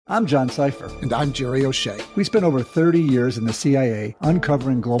I'm John Cipher. And I'm Jerry O'Shea. We spent over 30 years in the CIA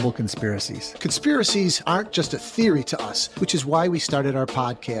uncovering global conspiracies. Conspiracies aren't just a theory to us, which is why we started our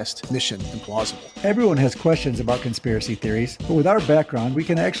podcast, Mission Implausible. Everyone has questions about conspiracy theories, but with our background, we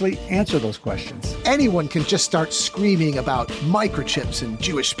can actually answer those questions. Anyone can just start screaming about microchips and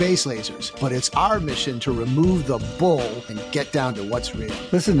Jewish space lasers, but it's our mission to remove the bull and get down to what's real.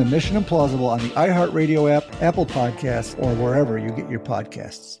 Listen to Mission Implausible on the iHeartRadio app, Apple Podcasts, or wherever you get your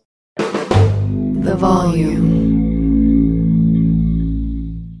podcasts. The Volume.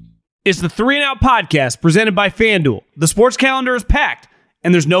 It's the 3 and Out podcast presented by FanDuel. The sports calendar is packed,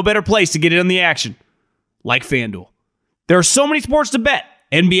 and there's no better place to get in on the action like FanDuel. There are so many sports to bet.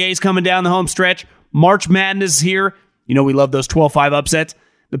 NBA's coming down the home stretch. March Madness is here. You know we love those 12-5 upsets.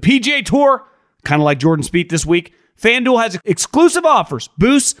 The PGA Tour, kind of like Jordan Spieth this week. FanDuel has exclusive offers,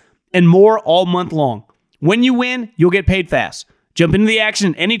 boosts, and more all month long. When you win, you'll get paid fast. Jump into the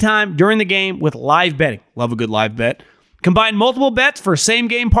action anytime during the game with live betting. Love a good live bet. Combine multiple bets for a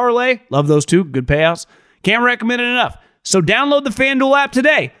same-game parlay. Love those too. Good payouts. Can't recommend it enough. So download the FanDuel app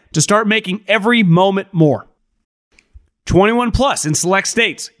today to start making every moment more. 21 plus in select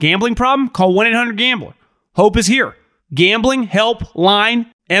states. Gambling problem? Call 1-800-GAMBLER. Hope is here.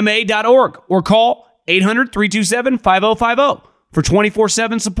 GamblingHelpLineMA.org or call 800-327-5050. For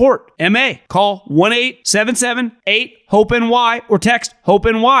 24/7 support. MA. Call 1-877-8-HOPE-NY or text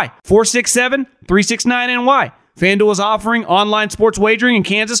HOPE-NY 467-369-NY. FanDuel is offering online sports wagering in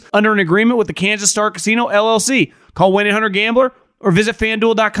Kansas under an agreement with the Kansas Star Casino, LLC. Call 1-800-GAMBLER or visit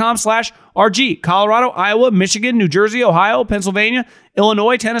FanDuel.com/RG. Colorado, Iowa, Michigan, New Jersey, Ohio, Pennsylvania,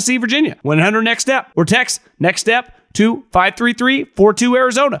 Illinois, Tennessee, Virginia. 1-800-NEXT-STEP or text NEXT-STEP to 53342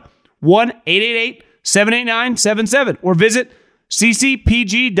 Arizona. 1-888-789-77 or visit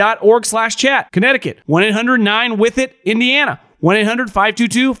ccpg.org/chat. Connecticut, 1-800-9-WITH-IT, Indiana,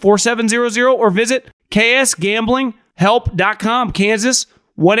 1-800-522-4700, or visit ksgamblinghelp.com. Kansas,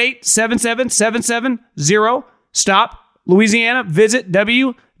 1-877-770-STOP. Louisiana, visit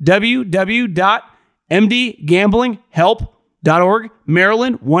www.mdgamblinghelp.org.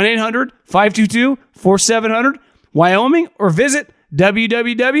 Maryland, 1-800-522-4700. Wyoming, or visit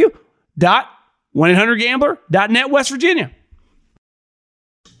www.1800gambler.net. West Virginia.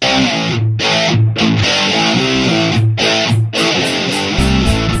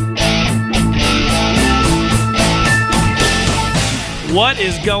 What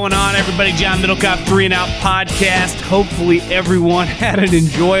is going on, everybody? John Middlecoff, 3 and Out podcast. Hopefully everyone had an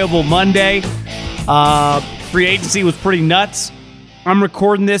enjoyable Monday. Free agency was pretty nuts. I'm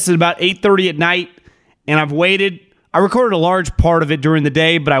recording this at about 8:30 at night, and I've waited. I recorded a large part of it during the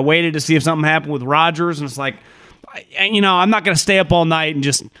day, but I waited to see if something happened with Rodgers, and it's like, I'm not going to stay up all night and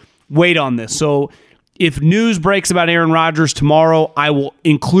just wait on this. So if news breaks about Aaron Rodgers tomorrow, I will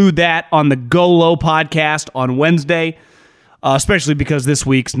include that on the Go Low podcast on Wednesday, especially because this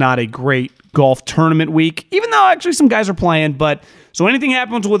week's not a great golf tournament week, even though actually some guys are playing. But so anything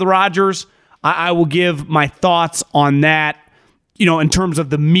happens with Rodgers, I will give my thoughts on that, in terms of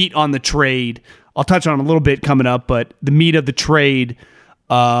the meat on the trade. I'll touch on a little bit coming up, but the meat of the trade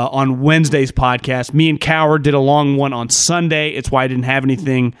on Wednesday's podcast. Me and Coward did a long one on Sunday. It's why I didn't have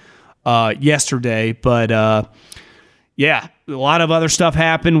anything yesterday. But yeah, a lot of other stuff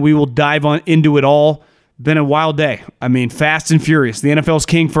happened. We will dive into it all. Been a wild day. I mean, fast and furious. The NFL's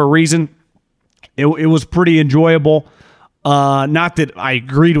king for a reason. It was pretty enjoyable. Not that I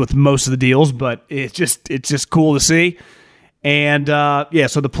agreed with most of the deals, but it's just cool to see. And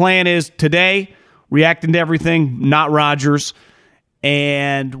so the plan is today, reacting to everything, not Rodgers.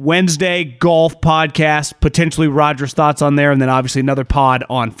 And Wednesday, golf podcast, potentially Rodgers' thoughts on there, and then obviously another pod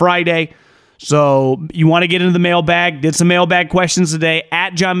on Friday. So you want to get into the mailbag, did some mailbag questions today.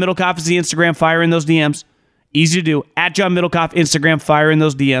 At John Middlecoff is the Instagram, fire in those DMs. Easy to do. At John Middlecoff, Instagram, fire in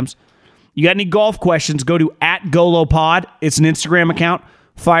those DMs. You got any golf questions, go to @GoloPod. It's an Instagram account.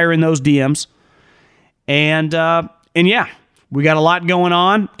 Fire in those DMs. And yeah, we got a lot going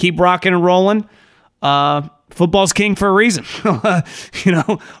on. Keep rocking and rolling. Football's king for a reason. A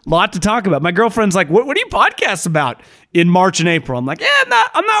lot to talk about. My girlfriend's like, what do you podcast about in March and April? I'm like, yeah,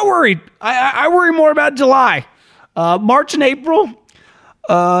 I'm not worried. I worry more about July. March and April,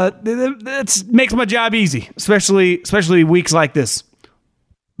 that makes my job easy, especially weeks like this.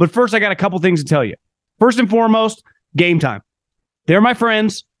 But first, I got a couple things to tell you. First and foremost, Game Time. They're my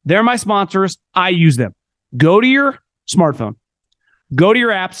friends. They're my sponsors. I use them. Go to your smartphone. Go to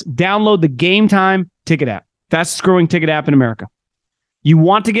your apps. Download the Game Time ticket app. Fastest growing ticket app in America. You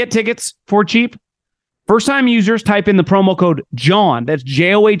want to get tickets for cheap? First-time users type in the promo code JOHN, that's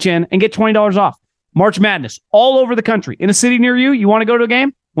JOHN, and get $20 off. March Madness, all over the country. In a city near you, you want to go to a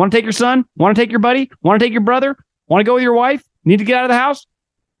game? Want to take your son? Want to take your buddy? Want to take your brother? Want to go with your wife? Need to get out of the house?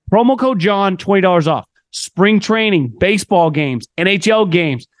 Promo code John, $20 off. Spring training, baseball games, NHL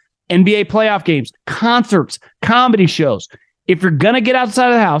games, NBA playoff games, concerts, comedy shows. If you're going to get outside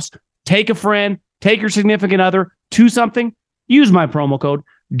of the house, take a friend, take your significant other to something, use my promo code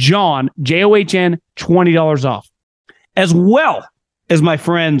John, John, $20 off. As well as my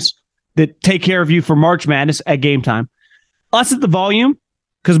friends that take care of you for March Madness at Game Time. Us at the Volume,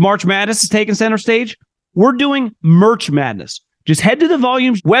 because March Madness is taking center stage, we're doing Merch Madness. Just head to the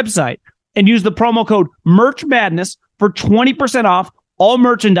Volume's website and use the promo code Merch Madness for 20% off all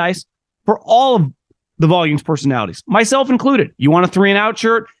merchandise for all of the Volume's personalities, myself included. You want a 3-and-out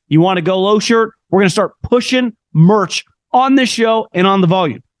shirt? You want a Go Low shirt? We're going to start pushing merch on this show and on the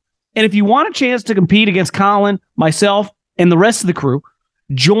Volume. And if you want a chance to compete against Colin, myself, and the rest of the crew,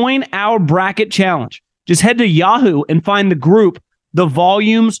 join our bracket challenge. Just head to Yahoo and find the group, The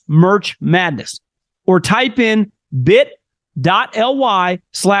Volume's Merch Madness, or type in bit.ly/Volume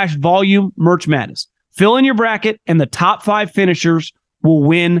Merch Madness. Fill in your bracket, and the top 5 finishers will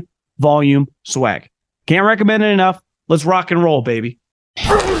win Volume swag. Can't recommend it enough. Let's rock and roll, baby.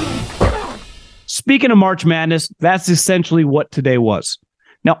 Speaking of March Madness, that's essentially what today was.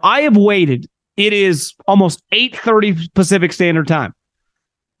 Now, I have waited. It is almost 8:30 Pacific Standard Time.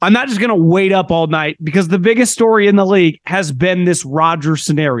 I'm not just going to wait up all night because the biggest story in the league has been this Rodgers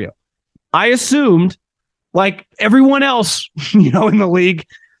scenario. I assumed, like everyone else, in the league,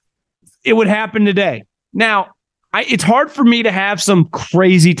 it would happen today. Now, it's hard for me to have some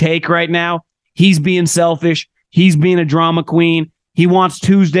crazy take right now. He's being selfish. He's being a drama queen. He wants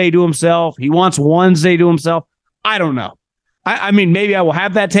Tuesday to himself. He wants Wednesday to himself. I don't know. I mean, maybe I will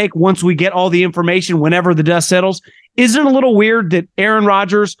have that take once we get all the information whenever the dust settles. Isn't it a little weird that Aaron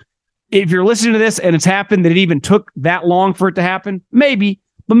Rodgers, if you're listening to this and it's happened, that it even took that long for it to happen? Maybe,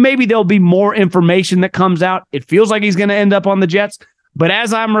 but maybe there'll be more information that comes out. It feels like he's going to end up on the Jets. But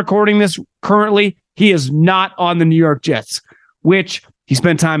as I'm recording this currently, he is not on the New York Jets, which he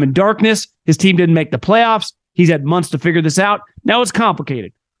spent time in darkness. His team didn't make the playoffs. He's had months to figure this out. Now it's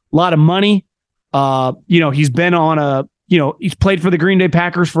complicated. A lot of money. He's been on he's played for the Green Bay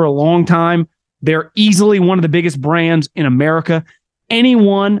Packers for a long time. They're easily one of the biggest brands in America.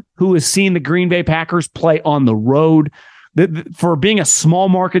 Anyone who has seen the Green Bay Packers play on the road, for being a small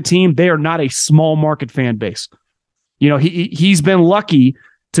market team, they are not a small market fan base. He's been lucky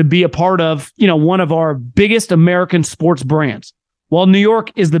to be a part of, one of our biggest American sports brands. While New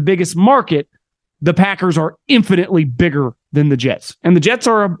York is the biggest market, the Packers are infinitely bigger than the Jets. And the Jets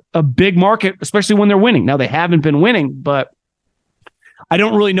are a big market, especially when they're winning. Now, they haven't been winning, but I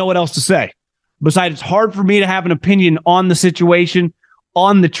don't really know what else to say. Besides, it's hard for me to have an opinion on the situation,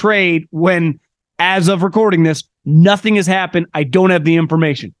 on the trade, when, as of recording this, nothing has happened. I don't have the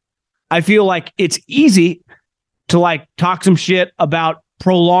information. I feel like it's easy to talk some shit about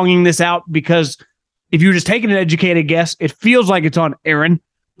prolonging this out, because if you're just taking an educated guess, it feels like it's on Aaron,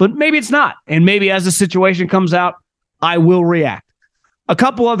 but maybe it's not. And maybe as the situation comes out, I will react. A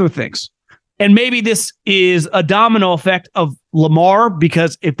couple other things. And maybe this is a domino effect of Lamar,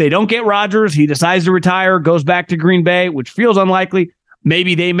 because if they don't get Rodgers, he decides to retire, goes back to Green Bay, which feels unlikely.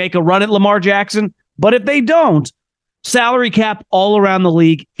 Maybe they make a run at Lamar Jackson. But if they don't, salary cap all around the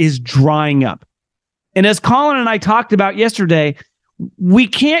league is drying up. And as Colin and I talked about yesterday, we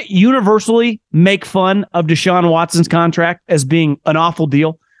can't universally make fun of Deshaun Watson's contract as being an awful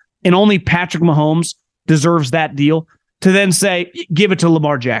deal, and only Patrick Mahomes deserves that deal, to then say, give it to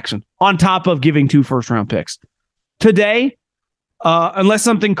Lamar Jackson, on top of giving 2 first-round picks. Today, unless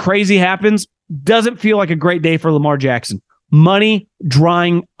something crazy happens, doesn't feel like a great day for Lamar Jackson. Money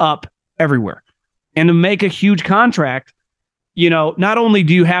drying up everywhere. And to make a huge contract, not only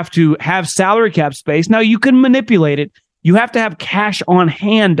do you have to have salary cap space, now you can manipulate it, you have to have cash on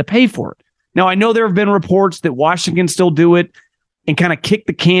hand to pay for it. Now, I know there have been reports that Washington still do it and kind of kick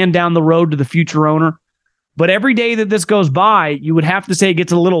the can down the road to the future owner. But every day that this goes by, you would have to say it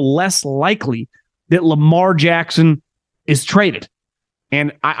gets a little less likely that Lamar Jackson is traded.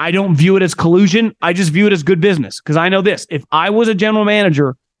 And I don't view it as collusion. I just view it as good business, because I know this. If I was a general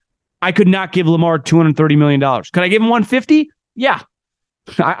manager, I could not give Lamar $230 million. Could I give him $150? Yeah,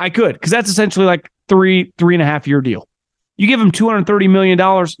 I could, because that's essentially like three and a half year deal. You give him $230 million.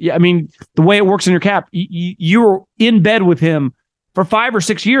 Yeah, I mean, the way it works in your cap, you're in bed with him for 5 or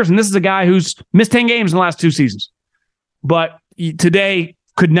 6 years. And this is a guy who's missed 10 games in the last 2 seasons. But today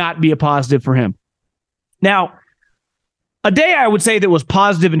could not be a positive for him. Now, a day I would say that was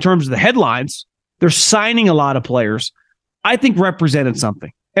positive in terms of the headlines, they're signing a lot of players, I think represented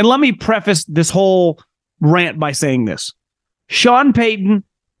something. And let me preface this whole rant by saying this. Sean Payton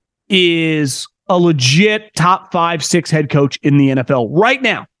is a legit top 5, 6 head coach in the NFL right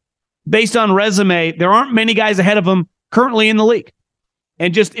now. Based on resume, there aren't many guys ahead of him currently in the league.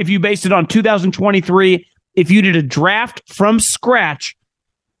 And just if you based it on 2023, if you did a draft from scratch,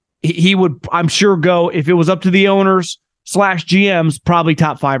 he would, I'm sure, go, if it was up to the owners / GMs, probably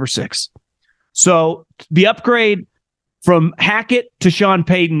top 5 or 6. So the upgrade from Hackett to Sean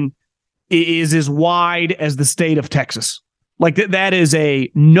Payton is as wide as the state of Texas. Like that is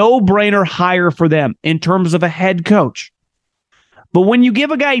a no-brainer hire for them in terms of a head coach. But when you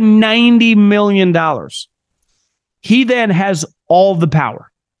give a guy $90 million, he then has all the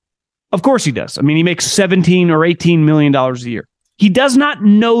power. Of course he does. I mean, he makes $17 or $18 million a year. He does not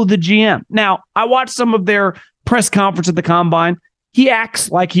know the GM. Now, I watched some of their press conference at the Combine. He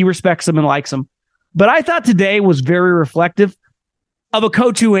acts like he respects him and likes him. But I thought today was very reflective of a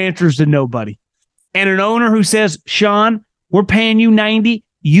coach who answers to nobody and an owner who says, Sean, we're paying you 90.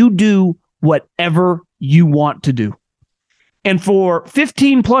 You do whatever you want to do. And for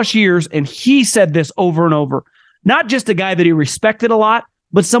 15 plus years, and he said this over and over, not just a guy that he respected a lot,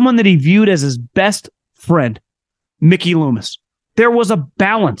 but someone that he viewed as his best friend, Mickey Loomis. There was a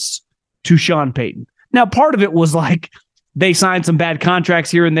balance to Sean Payton. Now, part of it was like they signed some bad contracts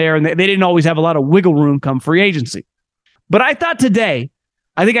here and there, and they didn't always have a lot of wiggle room come free agency. But I thought today,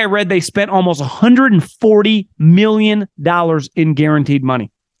 I think I read they spent almost $140 million in guaranteed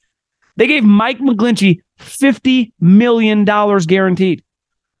money. They gave Mike McGlinchey $50 million guaranteed.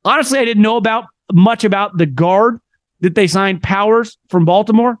 Honestly, I didn't know much about the guard that they signed, Powers from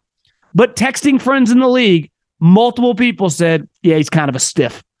Baltimore, but texting friends in the league, multiple people said, yeah, he's kind of a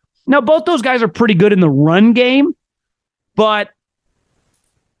stiff. Now, both those guys are pretty good in the run game, but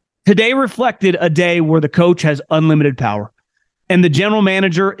today reflected a day where the coach has unlimited power and the general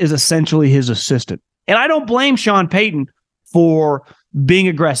manager is essentially his assistant. And I don't blame Sean Payton for being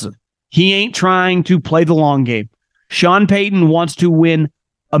aggressive. He ain't trying to play the long game. Sean Payton wants to win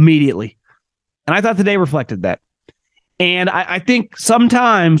immediately. And I thought today reflected that. And I think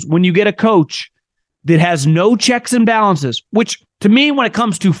sometimes when you get a coach that has no checks and balances, which to me, when it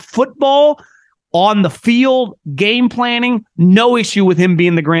comes to football, on the field, game planning, no issue with him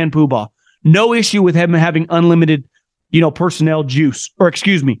being the grand poobah. No issue with him having unlimited, personnel juice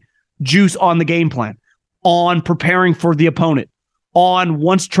on the game plan, on preparing for the opponent, on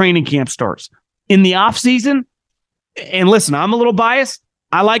once training camp starts. In the offseason, and listen, I'm a little biased.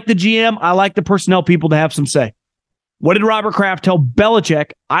 I like the GM. I like the personnel people to have some say. What did Robert Kraft tell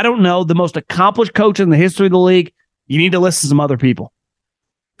Belichick? I don't know. The most accomplished coach in the history of the league. You need to listen to some other people.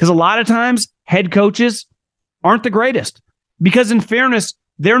 Because a lot of times, head coaches aren't the greatest. Because in fairness,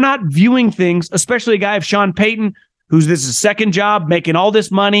 they're not viewing things, especially a guy of Sean Payton, who's this is his second job, making all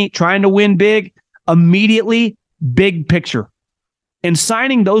this money, trying to win big, immediately, big picture. And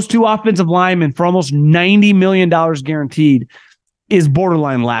signing those two offensive linemen for almost $90 million guaranteed is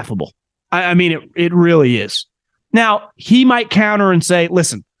borderline laughable. I mean, it really is. Now, he might counter and say,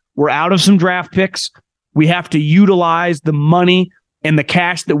 listen, we're out of some draft picks. We have to utilize the money and the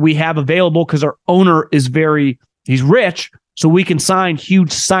cash that we have available because our owner is he's rich, so we can sign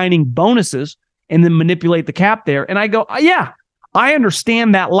huge signing bonuses and then manipulate the cap there. And I go, yeah, I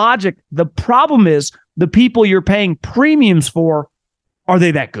understand that logic. The problem is the people you're paying premiums for, are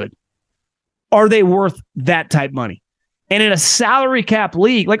they that good? Are they worth that type money? And in a salary cap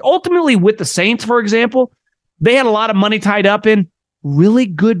league, like ultimately with the Saints, for example, they had a lot of money tied up in really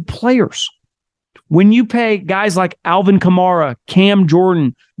good players. When you pay guys like Alvin Kamara, Cam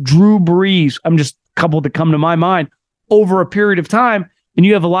Jordan, Drew Brees, I'm just a couple that come to my mind, over a period of time, and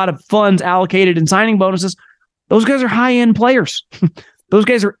you have a lot of funds allocated in signing bonuses, those guys are high-end players. Those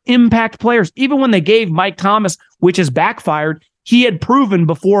guys are impact players. Even when they gave Mike Thomas, which has backfired, he had proven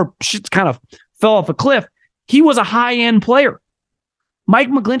before shit kind of fell off a cliff, he was a high-end player. Mike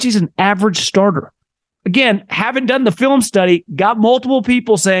McGlinchey's an average starter. Again, haven't done the film study, got multiple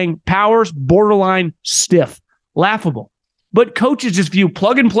people saying Powers, borderline stiff, laughable. But coaches just view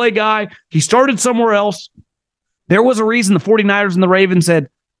plug-and-play guy. He started somewhere else. There was a reason the 49ers and the Ravens said,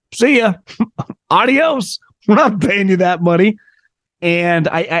 see ya, adios. We're not paying you that money. And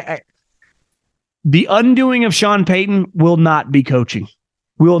the undoing of Sean Payton will not be coaching,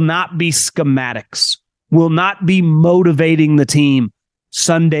 will not be schematics, will not be motivating the team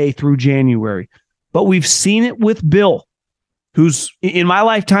Sunday through January. But we've seen it with Bill, who's, in my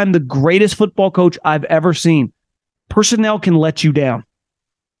lifetime, the greatest football coach I've ever seen. Personnel can let you down.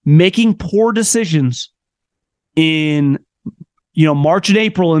 Making poor decisions in March and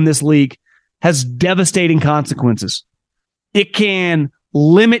April in this league has devastating consequences. It can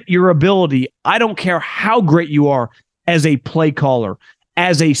limit your ability. I don't care how great you are as a play caller,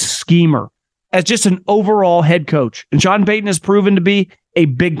 as a schemer, as just an overall head coach. And Sean Payton has proven to be a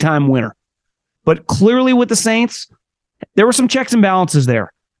big-time winner. But clearly with the Saints, there were some checks and balances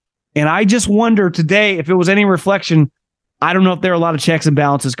there. And I just wonder today, if it was any reflection, I don't know if there are a lot of checks and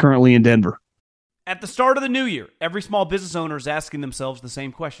balances currently in Denver. At the start of the new year, every small business owner is asking themselves the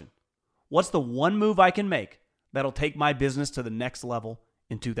same question. What's the one move I can make that'll take my business to the next level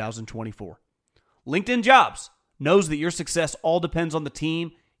in 2024? LinkedIn Jobs knows that your success all depends on the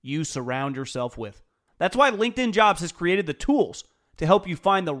team you surround yourself with. That's why LinkedIn Jobs has created the tools to help you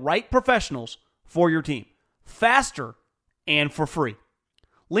find the right professionals for your team, faster and for free.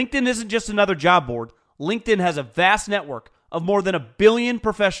 LinkedIn isn't just another job board. LinkedIn has a vast network of more than 1 billion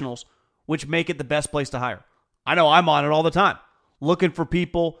professionals, which make it the best place to hire. I know I'm on it all the time, looking for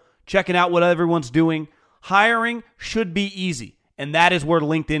people, checking out what everyone's doing. Hiring should be easy, and that is where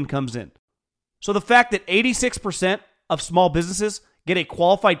LinkedIn comes in. So the fact that 86% of small businesses get a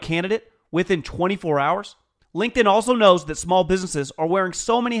qualified candidate within 24 hours, LinkedIn also knows that small businesses are wearing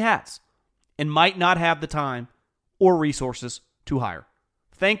so many hats and might not have the time or resources to hire.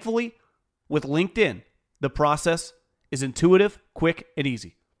 Thankfully, with LinkedIn, the process is intuitive, quick, and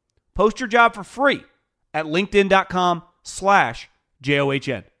easy. Post your job for free at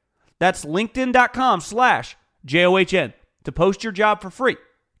linkedin.com/JOHN. That's linkedin.com/JOHN to post your job for free.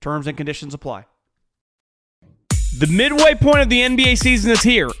 Terms and conditions apply. The midway point of the NBA season is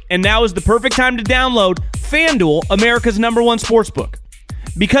here, and now is the perfect time to download FanDuel, America's #1 sportsbook.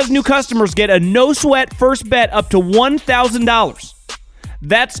 Because new customers get a no-sweat first bet up to $1,000.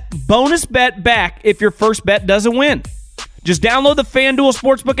 That's bonus bet back if your first bet doesn't win. Just download the FanDuel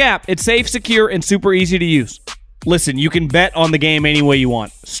Sportsbook app. It's safe, secure, and super easy to use. Listen, you can bet on the game any way you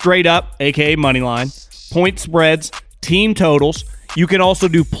want. Straight up, aka money line, point spreads, team totals. You can also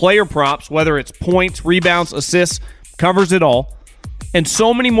do player props, whether it's points, rebounds, assists, covers it all. And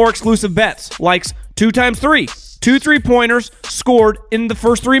so many more exclusive bets, like 2x3, 2 3-pointers scored in the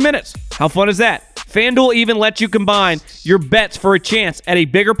first 3 minutes. How fun is that? FanDuel even lets you combine your bets for a chance at a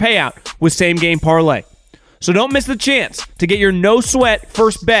bigger payout with same-game parlay. So don't miss the chance to get your no-sweat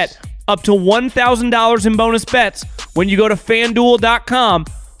first bet up to $1,000 in bonus bets when you go to FanDuel.com,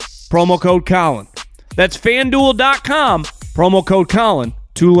 promo code Colin. That's FanDuel.com, promo code Colin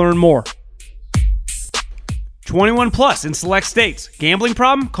to learn more. 21 plus in select states. Gambling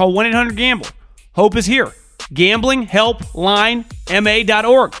problem? Call 1-800-GAMBLER. Hope is here.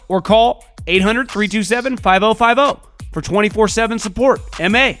 GamblingHelpLineMA.org or call 800-327-5050 for 24/7 support.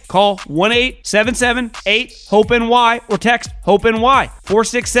 MA. Call 1-877-8-HOPE-NY or text HOPE-NY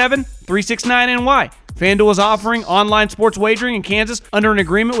 467-369-NY. FanDuel is offering online sports wagering in Kansas under an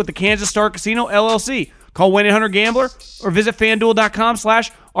agreement with the Kansas Star Casino, LLC. Call 1-800-GAMBLER or visit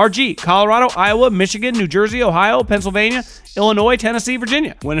FanDuel.com/RG. Colorado, Iowa, Michigan, New Jersey, Ohio, Pennsylvania, Illinois, Tennessee,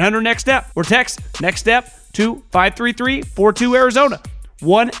 Virginia. 1-800-NEXT-STEP or text NEXT STEP to 53342 Arizona.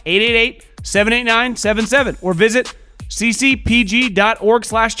 1-888-789-77 or visit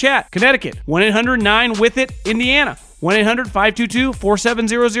ccpg.org/chat. Connecticut. 1-800-9-WITH-IT, Indiana.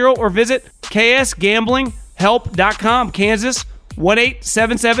 1-800-522-4700 or visit ksgamblinghelp.com. Kansas.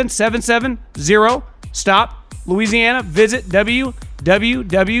 1-877-770. Stop. Louisiana. Visit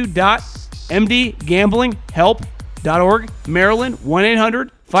www.mdgamblinghelp.org. Maryland.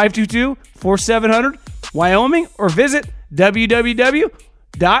 1-800-522-4700. Wyoming. Or visit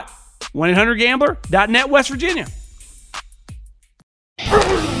www.1800gambler.net. West Virginia.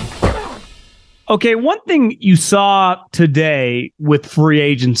 Okay, one thing you saw today with free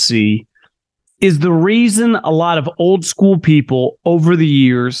agency is the reason a lot of old school people over the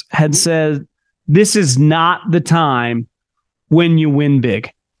years had said this is not the time when you win big.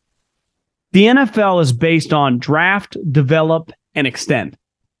 The NFL is based on draft, develop, and extend,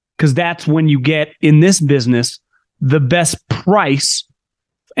 because that's when you get, in this business, the best price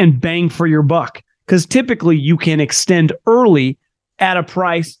and bang for your buck. Because typically you can extend early at a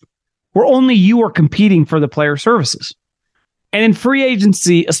price where only you are competing for the player services. And in free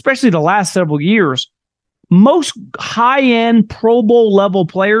agency, especially the last several years, most high-end Pro Bowl level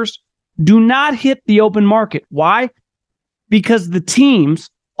players do not hit the open market. Why? Because the teams,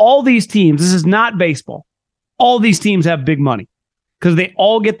 all these teams, this is not baseball, all these teams have big money because they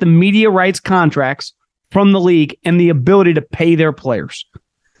all get the media rights contracts from the league and the ability to pay their players.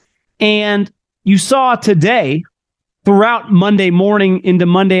 And you saw today, throughout Monday morning into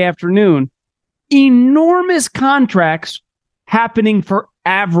Monday afternoon, enormous contracts happening for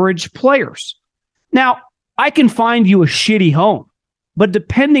average players. Now, I can find you a shitty home, but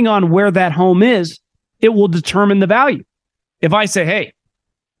depending on where that home is, it will determine the value. If I say, hey,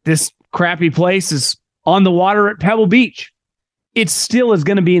 this crappy place is on the water at Pebble Beach, it still is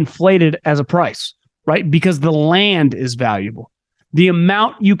going to be inflated as a price, right? Because the land is valuable. The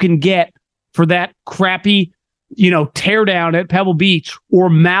amount you can get for that crappy, tear down at Pebble Beach or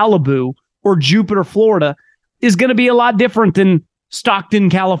Malibu or Jupiter, Florida is going to be a lot different than Stockton,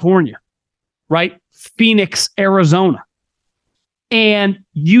 California, right? Phoenix, Arizona. And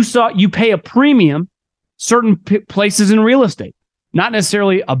you pay a premium certain places in real estate, not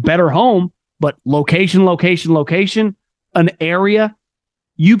necessarily a better home, but location, an area.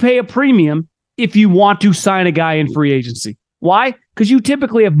 You pay a premium if you want to sign a guy in free agency. Why? Because you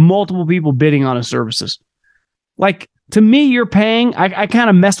typically have multiple people bidding on his services. Like, to me, you're paying, I kind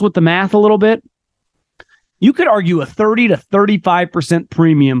of messed with the math a little bit. You could argue a 30 to 35%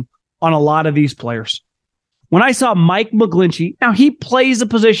 premium on a lot of these players. When I saw Mike McGlinchey, now he plays a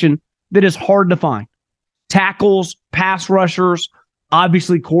position that is hard to find. Tackles, pass rushers,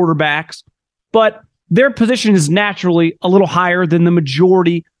 obviously quarterbacks, but their position is naturally a little higher than the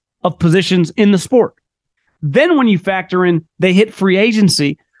majority of positions in the sport. Then when you factor in they hit free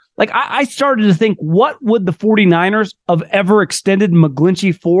agency, like I started to think, what would the 49ers have ever extended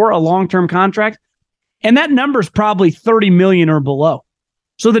McGlinchey for a long-term contract? And that number is probably $30 million or below.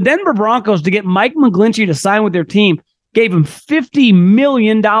 So the Denver Broncos, to get Mike McGlinchey to sign with their team, gave him $50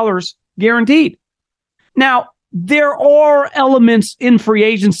 million guaranteed. Now, there are elements in free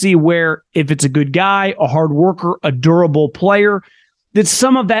agency where if it's a good guy, a hard worker, a durable player, that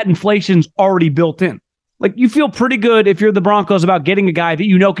some of that inflation's already built in. Like, you feel pretty good if you're the Broncos about getting a guy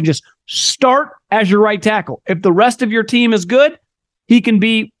that can just start as your right tackle. If the rest of your team is good, he can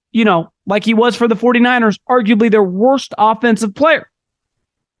be, like he was for the 49ers, arguably their worst offensive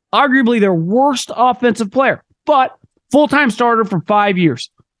player. But full-time starter for 5 years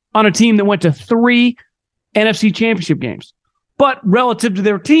on a team that went to 3 NFC championship games. But relative to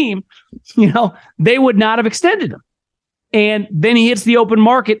their team, they would not have extended him. And then he hits the open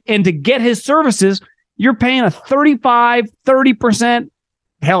market, and to get his services, you're paying a 35, 30%,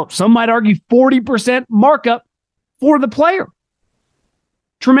 hell, some might argue 40% markup for the player.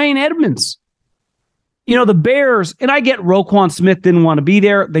 Tremaine Edmonds. The Bears, and I get Roquan Smith didn't want to be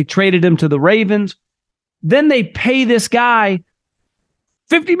there. They traded him to the Ravens. Then they pay this guy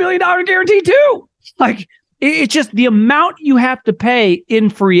 $50 million guarantee too. Like, it's just the amount you have to pay in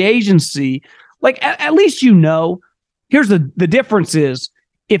free agency. Like, at least here's the difference is,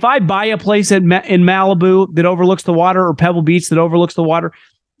 if I buy a place in Malibu that overlooks the water or Pebble Beach that overlooks the water,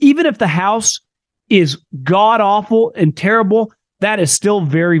 even if the house is god-awful and terrible, that is still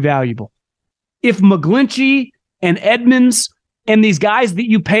very valuable. If McGlinchey and Edmonds and these guys that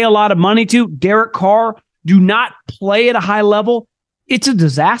you pay a lot of money to, Derek Carr, do not play at a high level, it's a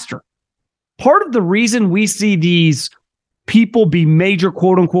disaster. Part of the reason we see these people be major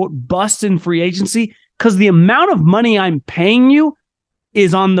quote-unquote busts in free agency, because the amount of money I'm paying you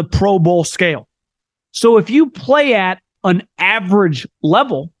is on the Pro Bowl scale. So if you play at an average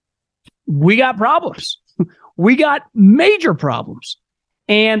level, we got problems. We got major problems.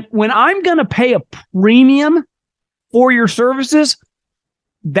 And when I'm going to pay a premium for your services,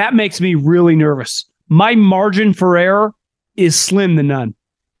 that makes me really nervous. My margin for error is slim to none.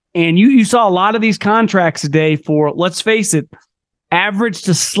 And you saw a lot of these contracts today for, let's face it, average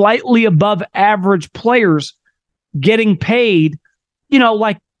to slightly above average players getting paid,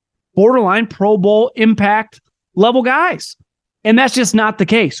 like borderline Pro Bowl impact level guys. And that's just not the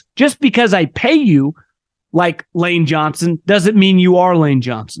case. Just because I pay you like Lane Johnson doesn't mean you are Lane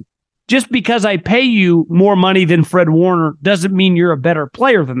Johnson. Just because I pay you more money than Fred Warner doesn't mean you're a better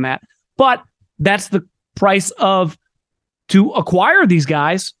player than that. But that's the price to acquire these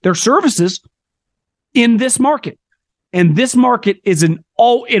guys, their services in this market. And this market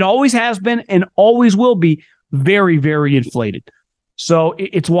it always has been and always will be very, very inflated. So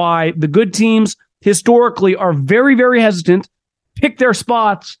it's why the good teams historically are very, very hesitant, pick their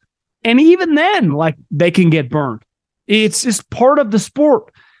spots, and even then, they can get burned. It's just part of the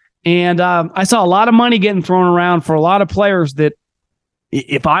sport. And I saw a lot of money getting thrown around for a lot of players that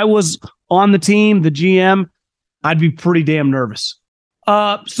if I was on the team, the GM, I'd be pretty damn nervous.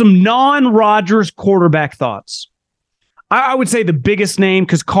 Some non-Rodgers quarterback thoughts. I would say the biggest name,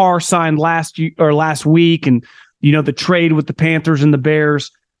 because Carr signed last week, and the trade with the Panthers and the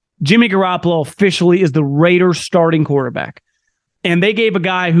Bears. Jimmy Garoppolo officially is the Raiders starting quarterback. And they gave a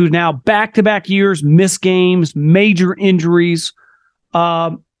guy who's now back-to-back years, missed games, major injuries,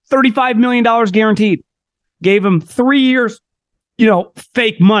 $35 million guaranteed. Gave him 3 years,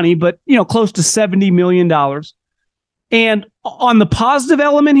 fake money, but, close to $70 million. And on the positive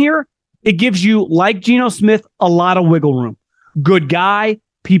element here, it gives you, like Geno Smith, a lot of wiggle room. Good guy.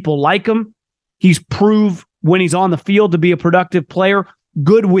 People like him. He's proved when he's on the field to be a productive player,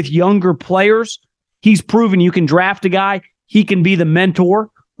 good with younger players. He's proven you can draft a guy. He can be the mentor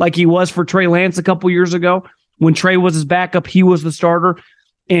like he was for Trey Lance a couple years ago. When Trey was his backup, he was the starter,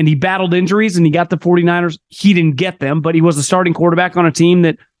 and he battled injuries and he got the 49ers. He didn't get them, but he was the starting quarterback on a team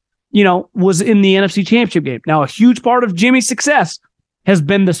that, was in the NFC Championship game. Now, a huge part of Jimmy's success has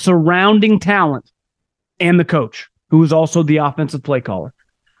been the surrounding talent and the coach, who is also the offensive play caller.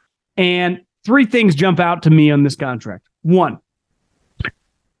 And 3 things jump out to me on this contract. 1,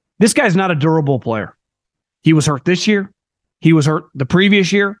 this guy's not a durable player. He was hurt this year. He was hurt the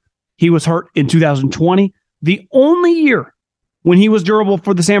previous year. He was hurt in 2020. The only year when he was durable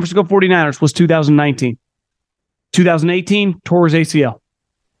for the San Francisco 49ers was 2019. 2018, tore his ACL.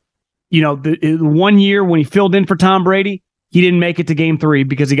 The 1 year when he filled in for Tom Brady, he didn't make it to game 3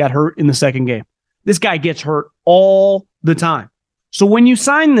 because he got hurt in the second game. This guy gets hurt all the time. So when you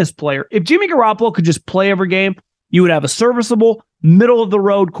sign this player, if Jimmy Garoppolo could just play every game, you would have a serviceable,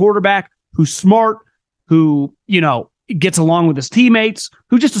 middle-of-the-road quarterback who's smart, who, gets along with his teammates,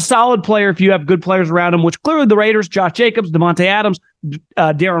 who's just a solid player if you have good players around him, which clearly the Raiders, Josh Jacobs, Devontae Adams,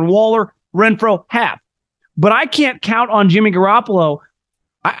 Darren Waller, Renfro have. But I can't count on Jimmy Garoppolo.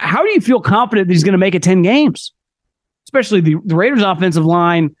 How do you feel confident that he's going to make it 10 games? Especially the Raiders' offensive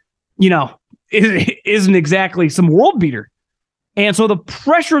line, isn't exactly some world beater. And so the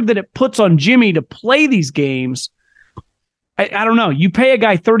pressure that it puts on Jimmy to play these games, I don't know. You pay a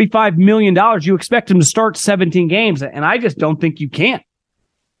guy $35 million, you expect him to start 17 games, and I just don't think you can.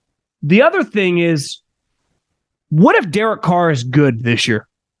 The other thing is, what if Derek Carr is good this year?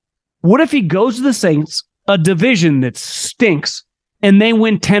 What if he goes to the Saints, a division that stinks, and they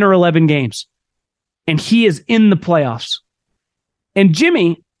win 10 or 11 games, and he is in the playoffs? And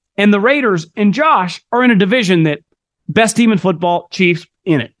Jimmy and the Raiders and Josh are in a division that best team in football, Chiefs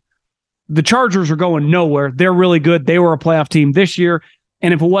in it. The Chargers are going nowhere. They're really good. They were a playoff team this year.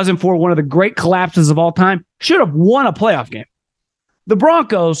 And if it wasn't for one of the great collapses of all time, should have won a playoff game. The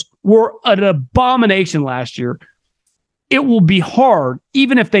Broncos were an abomination last year. It will be hard,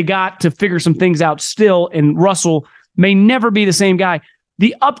 even if they got to figure some things out still, and Russell may never be the same guy.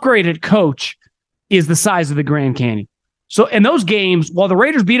 The upgraded coach is the size of the Grand Canyon. So, and those games, while the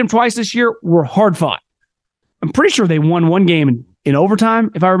Raiders beat them twice this year, were hard fought. I'm pretty sure they won one game in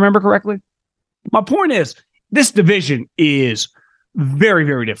overtime, if I remember correctly. My point is, this division is very,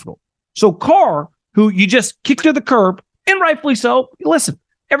 very difficult. So Carr, who you just kicked to the curb, and rightfully so, listen,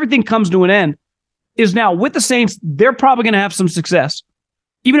 everything comes to an end, is now with the Saints. They're probably going to have some success.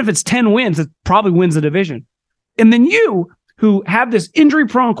 Even if it's 10 wins, it probably wins the division. And then you, who have this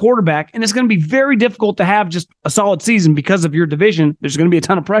injury-prone quarterback, and it's going to be very difficult to have just a solid season because of your division. There's going to be a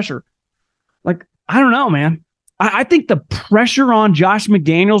ton of pressure. I don't know, man. I think the pressure on Josh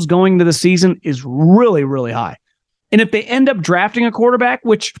McDaniels going into the season is really, really high. And if they end up drafting a quarterback,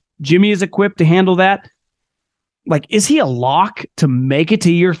 which Jimmy is equipped to handle that, is he a lock to make it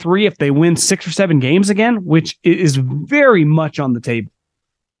to year 3 if they win 6 or 7 games again, which is very much on the table.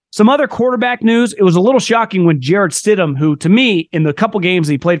 Some other quarterback news. It was a little shocking when Jarrett Stidham, who to me, in the couple games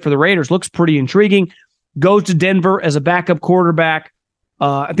he played for the Raiders, looks pretty intriguing, goes to Denver as a backup quarterback.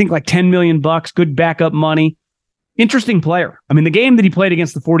 I think $10 million, good backup money. Interesting player. I mean, the game that he played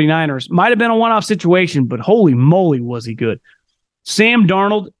against the 49ers might have been a one-off situation, but holy moly, was he good. Sam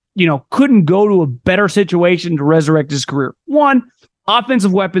Darnold, couldn't go to a better situation to resurrect his career. 1,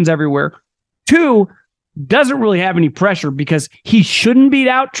 offensive weapons everywhere. 2, doesn't really have any pressure because he shouldn't beat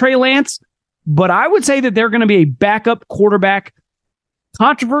out Trey Lance, but I would say that they're going to be a backup quarterback.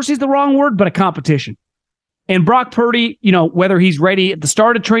 Controversy is the wrong word, but a competition. And Brock Purdy, whether he's ready at the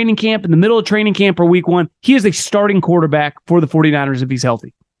start of training camp, in the middle of training camp, or week 1, he is a starting quarterback for the 49ers if he's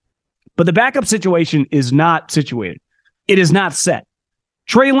healthy. But the backup situation is not situated. It is not set.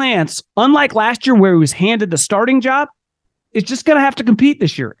 Trey Lance, unlike last year where he was handed the starting job, is just going to have to compete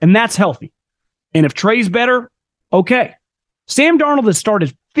this year, and that's healthy. And if Trey's better, okay. Sam Darnold has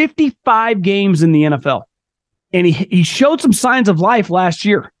started 55 games in the NFL, and he showed some signs of life last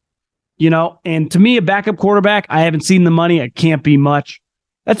year. And to me, a backup quarterback, I haven't seen the money. It can't be much.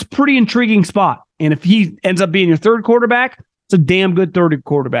 That's a pretty intriguing spot. And if he ends up being your third quarterback, it's a damn good third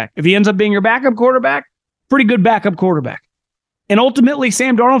quarterback. If he ends up being your backup quarterback, pretty good backup quarterback. And ultimately,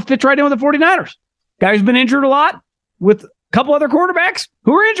 Sam Darnold fits right in with the 49ers. Guy who's been injured a lot with a couple other quarterbacks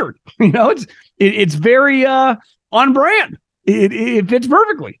who are injured. It's very on brand. It fits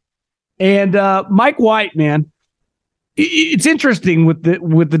perfectly. And Mike White, man, it's interesting with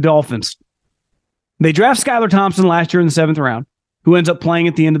the Dolphins. They draft Skylar Thompson last year in the 7th round, who ends up playing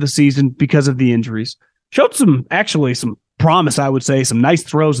at the end of the season because of the injuries. Showed some promise, I would say, some nice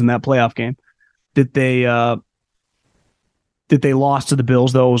throws in that playoff game. that they lost to the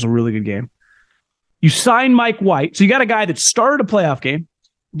Bills, though it was a really good game. You sign Mike White. So you got a guy that started a playoff game.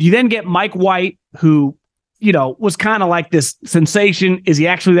 You then get Mike White, who, was kind of like this sensation. Is he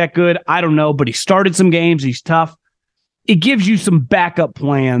actually that good? I don't know, but he started some games. He's tough. It gives you some backup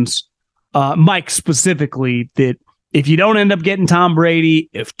plans, Mike specifically, that if you don't end up getting Tom Brady,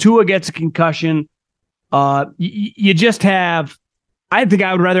 if Tua gets a concussion, you just have, I think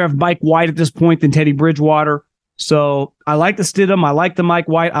I would rather have Mike White at this point than Teddy Bridgewater. So I like the Stidham. I like the Mike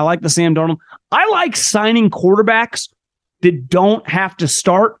White. I like the Sam Darnold. I like signing quarterbacks that don't have to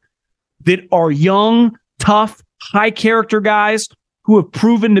start, that are young, tough, high character guys who have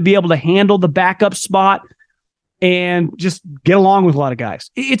proven to be able to handle the backup spot and just get along with a lot of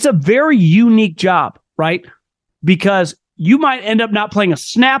guys. It's a very unique job, right? Because you might end up not playing a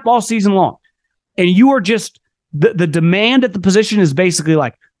snap all season long. And you are just, the demand at the position is basically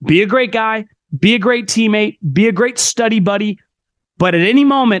like, be a great guy, be a great teammate, be a great study buddy. But at any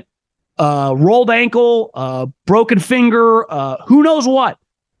moment, rolled ankle, broken finger, who knows what,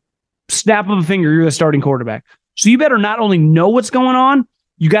 snap of a finger, you're the starting quarterback. So you better not only know what's going on,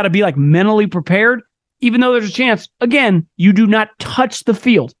 you got to be like mentally prepared, even though there's a chance, again, you do not touch the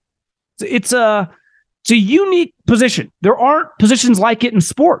field. It's a unique position. There aren't positions like it in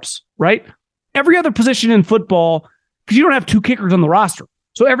sports, right? Every other position in football, because you don't have two kickers on the roster.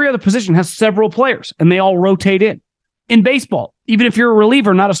 So every other position has several players, and they all rotate in. In baseball, even if you're a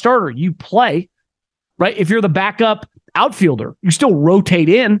reliever, not a starter, you play, right? If you're the backup outfielder, you still rotate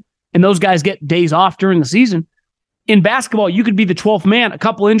in, and those guys get days off during the season. In basketball, you could be the 12th man, a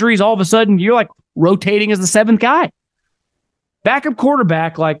couple injuries, all of a sudden, you're like rotating as the 7th guy. Backup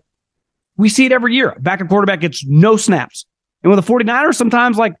quarterback, like, we see it every year. Backup quarterback gets no snaps. And with the 49ers,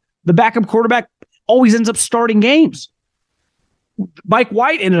 sometimes, like, the backup quarterback always ends up starting games. Mike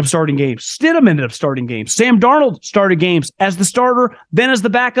White ended up starting games. Stidham ended up starting games. Sam Darnold started games as the starter, then as the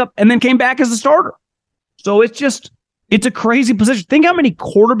backup, and then came back as the starter. So it's a crazy position. Think how many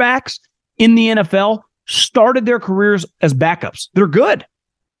quarterbacks in the NFL started their careers as backups. They're good.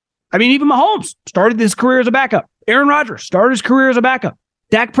 I mean, even Mahomes started his career as a backup. Aaron Rodgers started his career as a backup.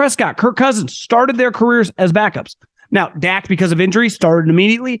 Dak Prescott, Kirk Cousins started their careers as backups. Now, Dak, because of injury, started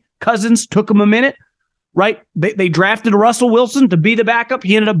immediately. Cousins took him a minute, right? They drafted Russell Wilson to be the backup.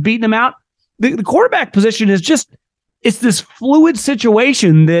 He ended up beating him out. The quarterback position is just, it's this fluid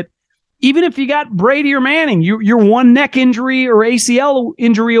situation that even if you got Brady or Manning, you're one neck injury or ACL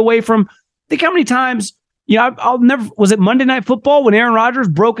injury away from, think how many times, I'll never, was it Monday Night Football when Aaron Rodgers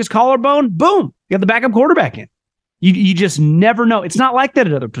broke his collarbone? Boom, you got the backup quarterback in. You just never know. It's not like that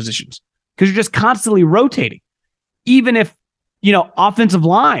at other positions because you're just constantly rotating. Even if, offensive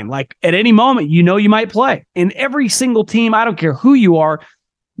line, like at any moment, you might play. And every single team, I don't care who you are,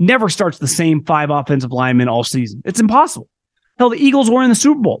 never starts the same 5 offensive linemen all season. It's impossible. Hell, the Eagles were in the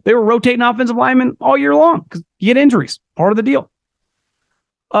Super Bowl. They were rotating offensive linemen all year long because you get injuries. Part of the deal.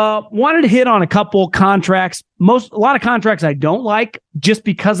 Wanted to hit on a couple contracts. A lot of contracts I don't like just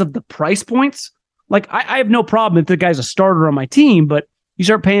because of the price points. Like, I have no problem if the guy's a starter on my team, but you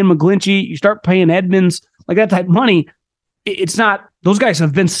start paying McGlinchey, you start paying Edmonds, like that type of money, it's not, those guys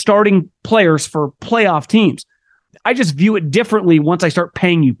have been starting players for playoff teams. I just view it differently once I start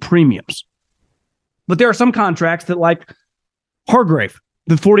paying you premiums. But there are some contracts that, like Hargrave,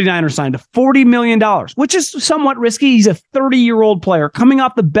 the 49ers signed a $40 million, which is somewhat risky. He's a 30-year-old player coming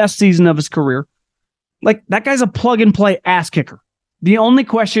off the best season of his career. Like, that guy's a plug-and-play ass kicker. The only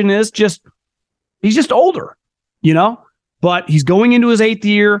question is he's just older, but he's going into his 8th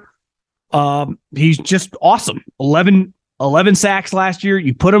year. He's just awesome. 11 sacks last year.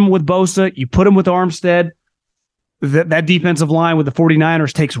 You put him with Bosa, you put him with Armstead. That defensive line with the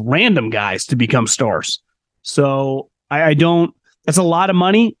 49ers takes random guys to become stars. So I don't, that's a lot of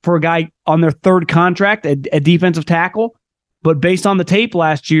money for a guy on their 3rd contract at defensive tackle. But based on the tape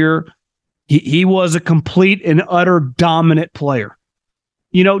last year, he was a complete and utter dominant player.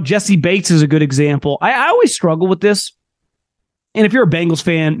 Jesse Bates is a good example. I always struggle with this. And if you're a Bengals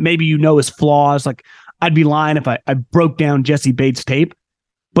fan, maybe his flaws. Like, I'd be lying if I broke down Jesse Bates' tape.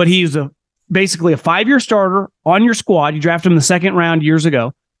 But he's basically a 5-year starter on your squad. You drafted him in the 2nd round years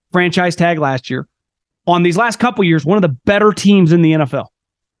ago. Franchise tag last year. On these last couple years, one of the better teams in the NFL.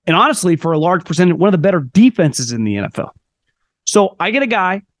 And honestly, for a large percentage, one of the better defenses in the NFL. So I get a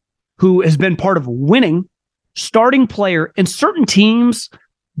guy who has been part of winning, starting player, and certain teams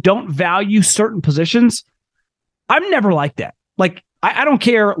don't value certain positions. I'm never like that. Like, I don't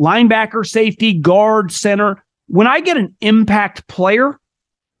care, linebacker, safety, guard, center. When I get an impact player,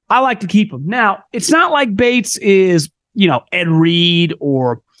 I like to keep him. Now, it's not like Bates is, Ed Reed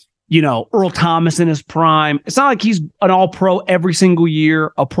or, Earl Thomas in his prime. It's not like he's an all-pro every single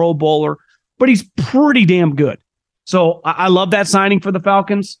year, a Pro Bowler, but he's pretty damn good. So I love that signing for the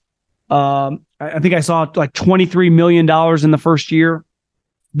Falcons. I think I saw like $23 million in the first year.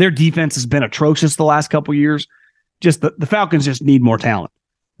 Their defense has been atrocious the last couple years. Just the Falcons just need more talent.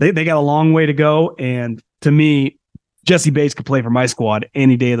 They got a long way to go. And to me, Jesse Bates could play for my squad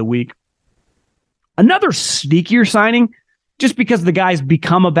any day of the week. Another sneakier signing, just because the guy's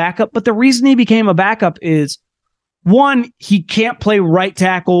become a backup. But the reason he became a backup is, one, he can't play right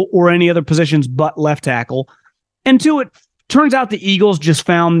tackle or any other positions but left tackle. And two, it turns out the Eagles just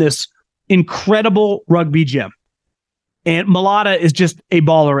found this incredible rugby gem. And Mulata is just a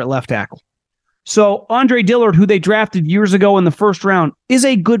baller at left tackle. So Andre Dillard, who they drafted years ago in the first round, is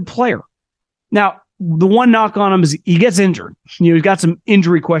a good player. Now, the one knock on him is he gets injured. He's got some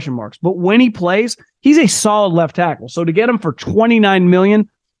injury question marks. But when he plays, he's a solid left tackle. So to get him for $29 million,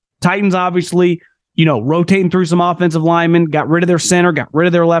 Titans obviously, rotating through some offensive linemen, got rid of their center, got rid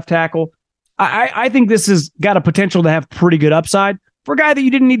of their left tackle. I think this has got a potential to have pretty good upside for a guy that you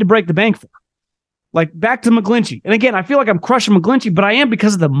didn't need to break the bank for. Like, back to McGlinchey. And again, I feel like I'm crushing McGlinchey, but I am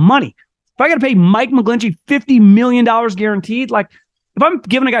because of the money. If I got to pay Mike McGlinchey $50 million guaranteed, like, if I'm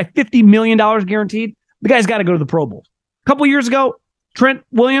giving a guy $50 million guaranteed, the guy's got to go to the Pro Bowl. A couple years ago, Trent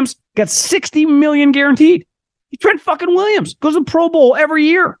Williams got $60 million guaranteed. Trent fucking Williams goes to the Pro Bowl every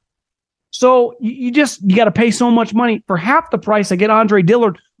year. So you got to pay so much money for half the price. I get Andre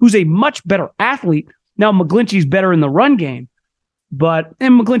Dillard, who's a much better athlete. Now McGlinchey's better in the run game,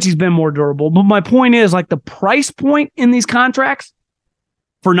 and McGlinchey's been more durable. But my point is, like, the price point in these contracts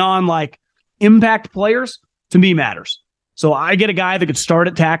for impact players, to me, matters. So I get a guy that could start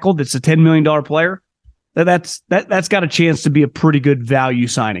at tackle that's a $10 million player. That's got a chance to be a pretty good value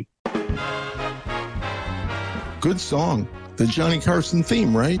signing. Good song. The Johnny Carson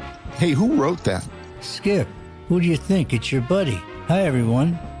theme, right? Hey, who wrote that? Skip, who do you think? It's your buddy. Hi,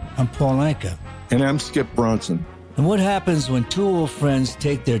 everyone. I'm Paul Anka. And I'm Skip Bronson. And what happens when two old friends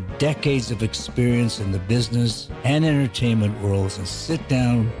take their decades of experience in the business and entertainment worlds and sit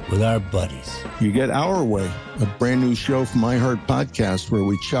down with our buddies? You get Our Way, a brand new show from iHeart Podcast where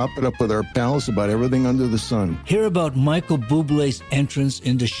we chop it up with our pals about everything under the sun. Hear about Michael Bublé's entrance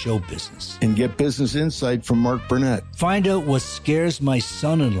into show business. And get business insight from Mark Burnett. Find out what scares my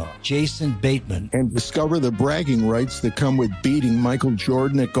son-in-law, Jason Bateman. And discover the bragging rights that come with beating Michael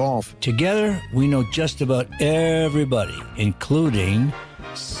Jordan at golf. Together, we know just about everybody, including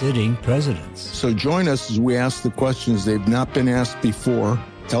sitting presidents. So join us as we ask the questions they've not been asked before,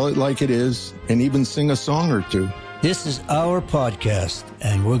 tell it like it is, and even sing a song or two. This is our podcast,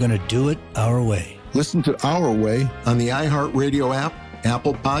 and we're going to do it our way. Listen to Our Way on the iHeartRadio app,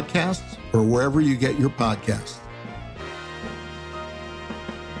 Apple Podcasts, or wherever you get your podcasts.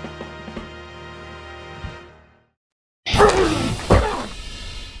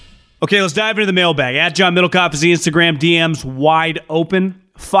 Okay, let's dive into the mailbag. At John Middlecoff is the Instagram DMs wide open.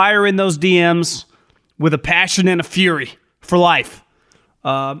 Fire in those DMs with a passion and a fury for life.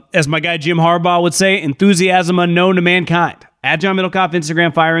 As my guy Jim Harbaugh would say, enthusiasm unknown to mankind. At John Middlecoff,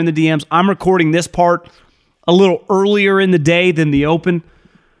 Instagram, fire in the DMs. I'm recording this part a little earlier in the day than the open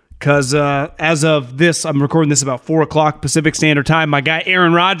because as of this, I'm recording this about 4 o'clock Pacific Standard Time. My guy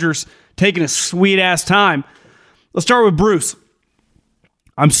Aaron Rodgers taking a sweet-ass time. Let's start with Bruce.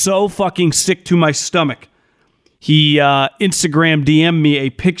 I'm so fucking sick to my stomach. He Instagram DM'd me a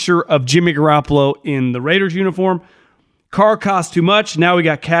picture of Jimmy Garoppolo in the Raiders uniform. Car cost too much. Now we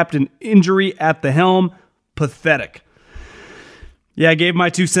got captain injury at the helm. Pathetic. Yeah, I gave my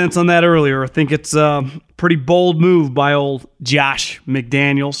 2 cents on that earlier. I think it's a pretty bold move by old Josh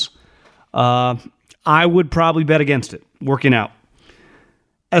McDaniels. I would probably bet against it. Working out.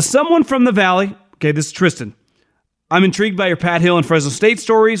 As someone from the Valley, okay, this is Tristan. I'm intrigued by your Pat Hill and Fresno State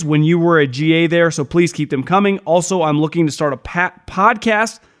stories when you were a GA there, so please keep them coming. Also, I'm looking to start a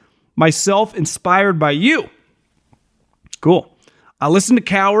podcast myself inspired by you. Cool. I listened to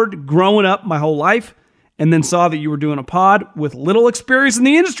Coward growing up my whole life and then saw that you were doing a pod with little experience in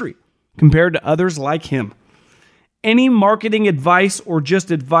the industry compared to others like him. Any marketing advice or just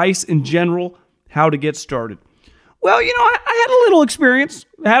advice in general, how to get started? Well, I had a little experience.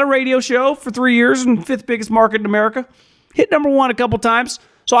 I had a radio show for 3 years in 5th biggest market in America. Hit number 1 a couple times.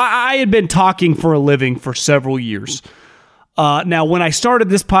 So I had been talking for a living for several years. Now, when I started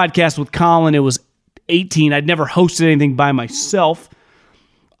this podcast with Colin, it was 18. I'd never hosted anything by myself.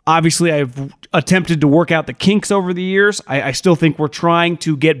 Obviously, I've attempted to work out the kinks over the years. I still think we're trying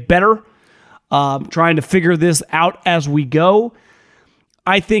to get better, trying to figure this out as we go.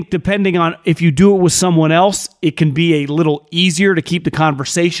 I think depending on if you do it with someone else, it can be a little easier to keep the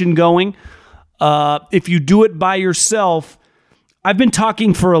conversation going. If you do it by yourself, I've been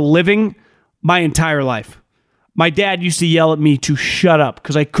talking for a living my entire life. My dad used to yell at me to shut up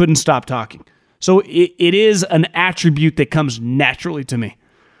because I couldn't stop talking. So it is an attribute that comes naturally to me,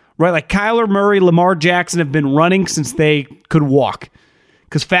 right? Like Kyler Murray, Lamar Jackson have been running since they could walk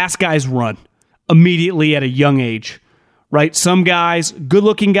because fast guys run immediately at a young age, right? Some guys,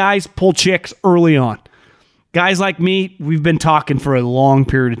 good-looking guys, pull chicks early on. Guys like me, we've been talking for a long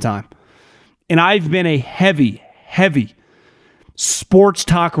period of time. And I've been a heavy sports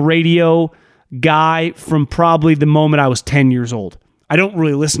talk radio guy from probably the moment I was 10 years old. I don't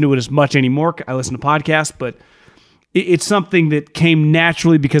really listen to it as much anymore. I listen to podcasts, but it's something that came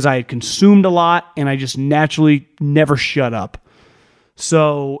naturally because I had consumed a lot and I just naturally never shut up.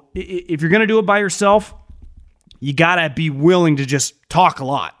 So if you're going to do it by yourself, you got to be willing to just talk a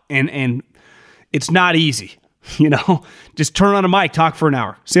lot. And it's not easy, Just turn on a mic, talk for an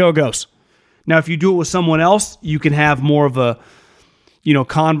hour, see how it goes. Now, if you do it with someone else, you can have more of a,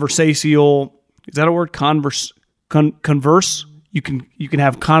 conversational, is that a word? Converse? You can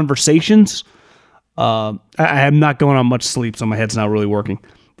have conversations. I am not going on much sleep, so my head's not really working.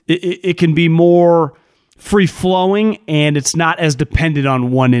 It can be more free-flowing, and it's not as dependent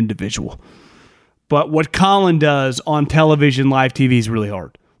on one individual. But what Colin does on television, live TV, is really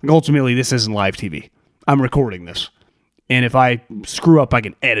hard. Like ultimately, this isn't live TV. I'm recording this. And if I screw up, I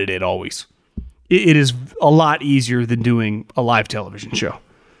can edit it always. It is a lot easier than doing a live television show.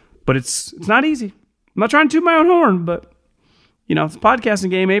 But it's not easy. I'm not trying to toot my own horn, but it's a podcasting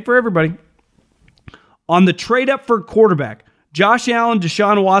game, ain't for everybody. On the trade up for quarterback, Josh Allen,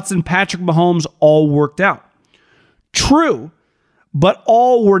 Deshaun Watson, Patrick Mahomes all worked out. True, but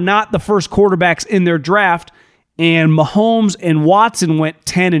all were not the first quarterbacks in their draft, and Mahomes and Watson went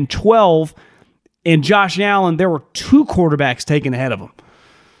 10 and 12, and Josh Allen, there were 2 quarterbacks taken ahead of him.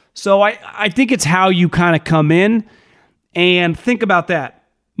 So I think it's how you kind of come in, and think about that.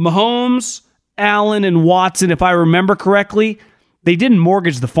 Mahomes, Allen, and Watson, if I remember correctly, they didn't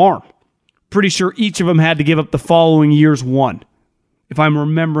mortgage the farm. Pretty sure each of them had to give up the following year's one, if I'm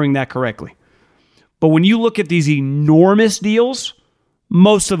remembering that correctly. But when you look at these enormous deals,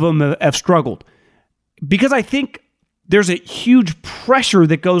 most of them have struggled. Because I think there's a huge pressure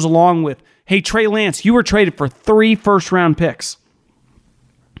that goes along with, hey, Trey Lance, you were traded for 3 first-round picks.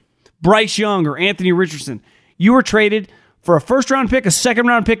 Bryce Young or Anthony Richardson, you were traded for a first-round pick, a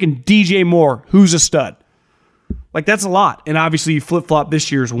second-round pick, and DJ Moore, who's a stud. Like, that's a lot. And obviously, you flip-flop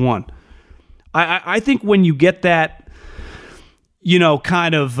this year's one. I think when you get that,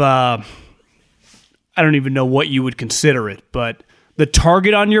 kind of, I don't even know what you would consider it, but the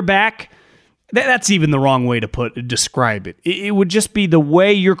target on your back, that's even the wrong way to describe it. It would just be the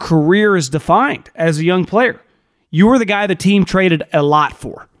way your career is defined as a young player. You were the guy the team traded a lot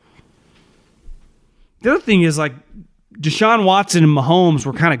for. The other thing is, like, Deshaun Watson and Mahomes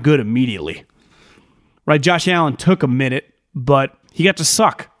were kind of good immediately. Right? Josh Allen took a minute, but he got to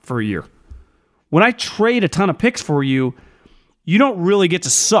suck for a year. When I trade a ton of picks for you, you don't really get to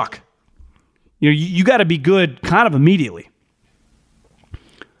suck. You got to be good kind of immediately.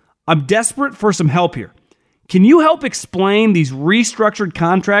 I'm desperate for some help here. Can you help explain these restructured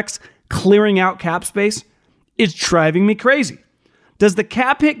contracts clearing out cap space? It's driving me crazy. Does the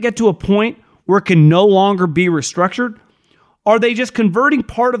cap hit get to a point where it can no longer be restructured? Are they just converting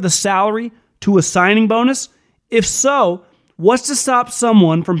part of the salary to a signing bonus? If so, what's to stop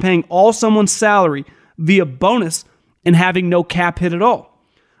someone from paying all someone's salary via bonus and having no cap hit at all?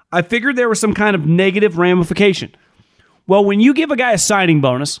 I figured there was some kind of negative ramification. Well, when you give a guy a signing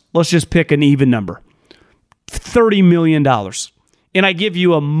bonus, let's just pick an even number, $30 million, and I give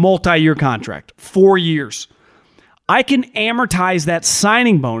you a multi-year contract, 4 years, I can amortize that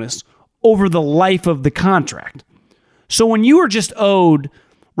signing bonus over the life of the contract. So when you are just owed,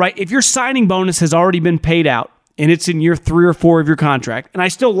 right, if your signing bonus has already been paid out and it's in year 3 or 4 of your contract, and I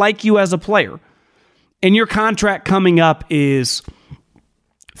still like you as a player, and your contract coming up is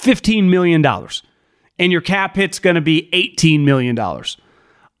 $15 million, and your cap hit's going to be $18 million,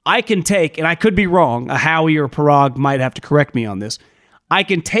 I can take, and I could be wrong, a Howie or Parag might have to correct me on this, I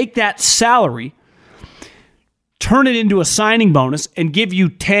can take that salary, turn it into a signing bonus, and give you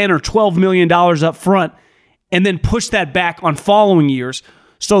 $10 or $12 million up front, and then push that back on following years.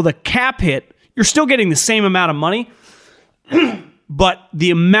 So the cap hit, you're still getting the same amount of money, but the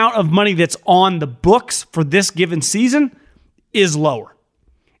amount of money that's on the books for this given season is lower.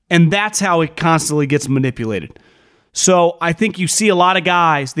 And that's how it constantly gets manipulated. So I think you see a lot of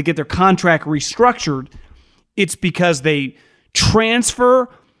guys that get their contract restructured. It's because they transfer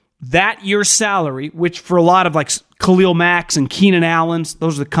that year's salary, which for a lot of like Khalil Mack's and Keenan Allen's,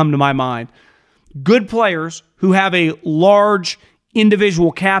 those that come to my mind, good players who have a large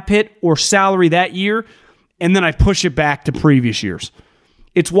individual cap hit or salary that year, and then I push it back to previous years.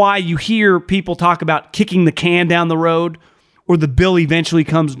 It's why you hear people talk about kicking the can down the road or the bill eventually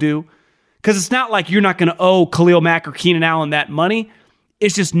comes due. Because it's not like you're not going to owe Khalil Mack or Keenan Allen that money.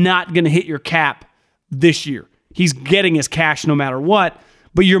 It's just not going to hit your cap this year. He's getting his cash no matter what,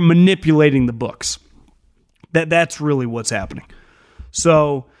 but you're manipulating the books. That's really what's happening.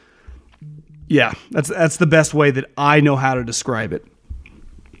 So, yeah, that's the best way that I know how to describe it.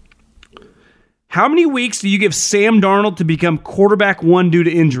 How many weeks do you give Sam Darnold to become quarterback one due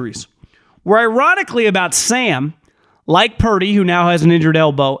to injuries? Where ironically about Sam, like Purdy, who now has an injured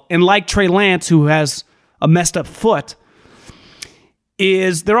elbow, and like Trey Lance, who has a messed up foot,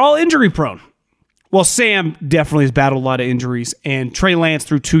 is they're all injury prone. Well, Sam definitely has battled a lot of injuries, and Trey Lance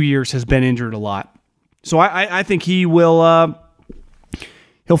through 2 years has been injured a lot. So I think he will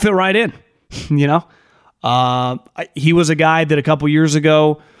he'll fit right in. You know, he was a guy that a couple years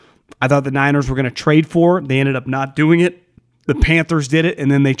ago I thought the Niners were going to trade for. They ended up not doing it. The Panthers did it,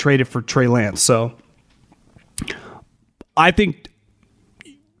 and then they traded for Trey Lance. So I think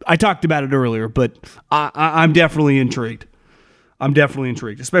I talked about it earlier, but I'm definitely intrigued.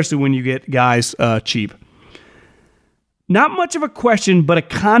 Especially when you get guys cheap. Not much of a question, but a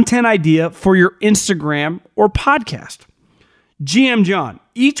content idea for your Instagram or podcast. GM John,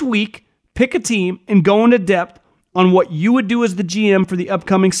 each week, pick a team and go into depth on what you would do as the GM for the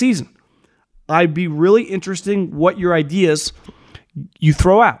upcoming season. I'd be really interested in what your ideas you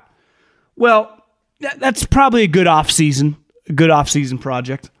throw out. Well, that's probably a good off-season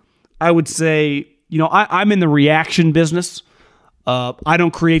project. I would say, you know, I'm in the reaction business. I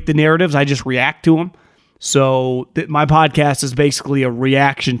don't create the narratives. I just react to them. So my podcast is basically a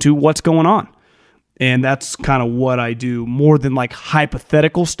reaction to what's going on. And that's kind of what I do more than like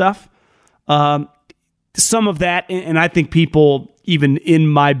hypothetical stuff. Some of that, and I think people, even in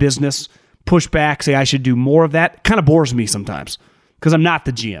my business, push back, say I should do more of that. It kind of bores me sometimes because I'm not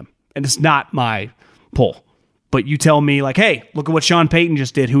the GM and it's not my pull. But you tell me like, hey, look at what Sean Payton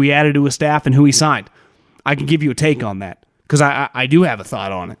just did, who he added to his staff and who he signed. I can give you a take on that because I do have a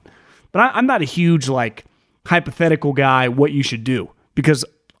thought on it. But I'm not a huge like hypothetical guy, what you should do, because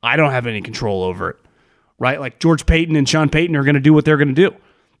I don't have any control over it, right? Like George Payton and Sean Payton are going to do what they're going to do.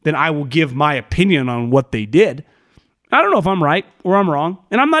 Then I will give my opinion on what they did. I don't know if I'm right or I'm wrong,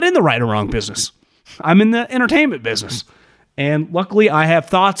 and I'm not in the right or wrong business. I'm in the entertainment business. And luckily, I have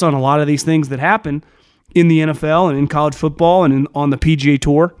thoughts on a lot of these things that happen in the NFL and in college football and on the PGA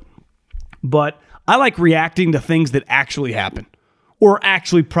Tour. But I like reacting to things that actually happen or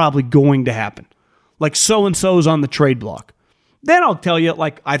actually probably going to happen. Like so-and-so's on the trade block. Then I'll tell you,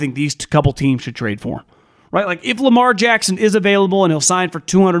 like, I think these couple teams should trade for him. Right? Like if Lamar Jackson is available and he'll sign for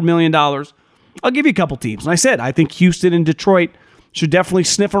 $200 million, I'll give you a couple teams. And I said, I think Houston and Detroit should definitely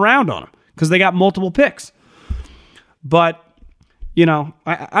sniff around on him because they got multiple picks. But, you know,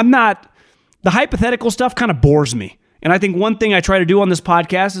 I'm not, the hypothetical stuff kind of bores me. And I think one thing I try to do on this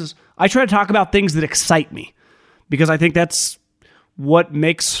podcast is I try to talk about things that excite me because I think that's what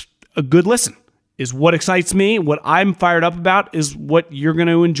makes a good listen. Is what excites me, what I'm fired up about is what you're going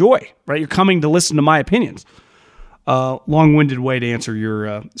to enjoy, right? You're coming to listen to my opinions. Long-winded way to answer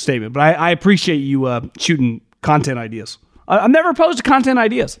your statement, but I appreciate you shooting content ideas. I'm never opposed to content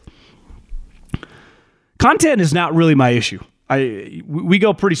ideas. Content is not really my issue. We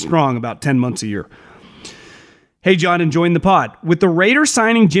go pretty strong about 10 months a year. Hey, John, enjoying the pod. With the Raiders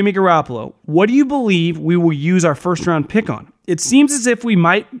signing Jimmy Garoppolo, what do you believe we will use our first-round pick on? It seems as if we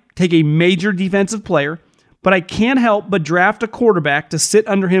might take a major defensive player, but I can't help but draft a quarterback to sit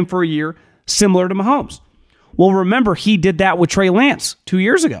under him for a year, similar to Mahomes. Well, remember, he did that with Trey Lance 2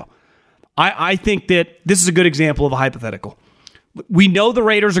 years ago. I think that this is a good example of a hypothetical. We know the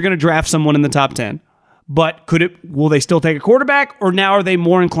Raiders are going to draft someone in the top 10, but will they still take a quarterback, or now are they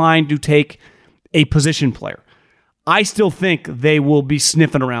more inclined to take a position player? I still think they will be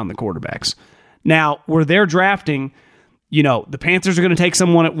sniffing around the quarterbacks. Now, where they're drafting, you know, the Panthers are going to take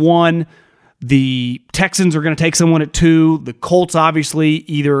someone at 1. The Texans are going to take someone at 2. The Colts, obviously,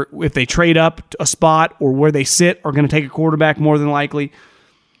 either if they trade up a spot or where they sit, are going to take a quarterback more than likely.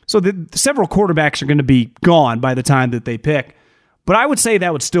 So several quarterbacks are going to be gone by the time that they pick. But I would say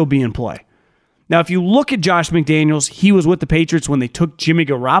that would still be in play. Now, if you look at Josh McDaniels, he was with the Patriots when they took Jimmy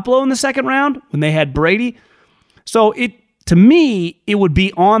Garoppolo in the second round, when they had Brady. So to me, it would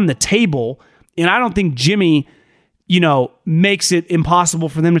be on the table, and I don't think Jimmy, you know, makes it impossible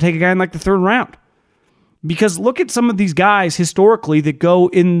for them to take a guy in like the third round. Because look at some of these guys historically that go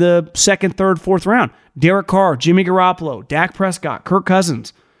in the second, third, fourth round. Derek Carr, Jimmy Garoppolo, Dak Prescott, Kirk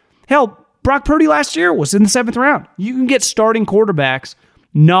Cousins. Hell, Brock Purdy last year was in the 7th round. You can get starting quarterbacks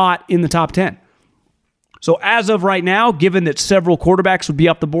not in the top 10. So as of right now, given that several quarterbacks would be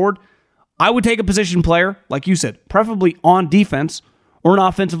up the board, I would take a position player, like you said, preferably on defense or an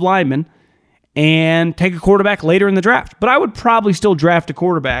offensive lineman, and take a quarterback later in the draft. But I would probably still draft a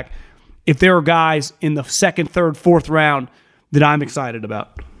quarterback if there are guys in the 2nd, 3rd, 4th round that I'm excited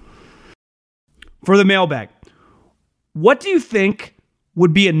about. For the mailbag, what do you think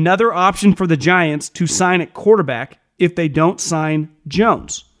would be another option for the Giants to sign at quarterback if they don't sign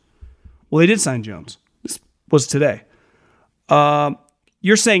Jones? Well, they did sign Jones. This was today.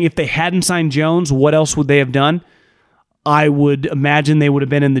 You're saying if they hadn't signed Jones, what else would they have done? I would imagine they would have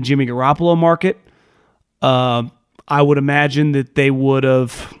been in the Jimmy Garoppolo market. I would imagine that they would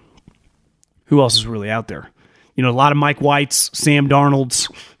have... Who else is really out there? A lot of Mike Whites, Sam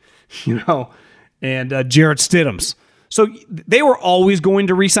Darnolds, and Jarrett Stidhams. So they were always going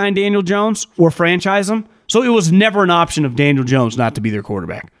to re-sign Daniel Jones or franchise him. So it was never an option of Daniel Jones not to be their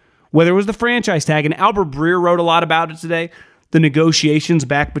quarterback. Whether it was the franchise tag, and Albert Breer wrote a lot about it today, the negotiations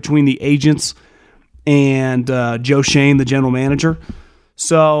back between the agents and Joe Shane, the general manager.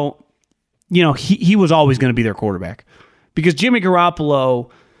 So, he was always going to be their quarterback. Because Jimmy Garoppolo,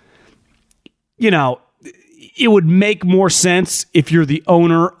 it would make more sense if you're the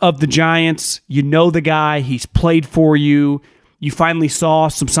owner of the Giants. You know the guy. He's played for you. You finally saw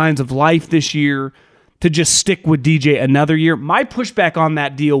some signs of life this year to just stick with DJ another year. My pushback on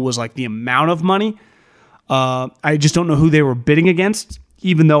that deal was like the amount of money. I just don't know who they were bidding against,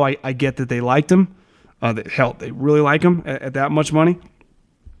 even though I get that they liked him. They really like him at that much money.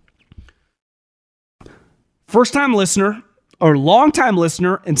 First-time listener, or long-time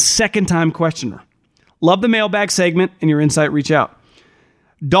listener, and second-time questioner. Love the mailbag segment and your insight. Reach out.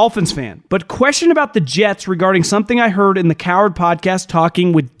 Dolphins fan, but question about the Jets regarding something I heard in the Coward podcast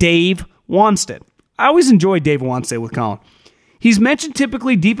talking with Dave Wanstead. I always enjoy Dave Wanstead with Colin. He's mentioned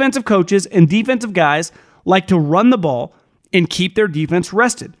typically defensive coaches and defensive guys like to run the ball and keep their defense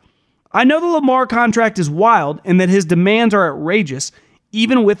rested. I know the Lamar contract is wild and that his demands are outrageous,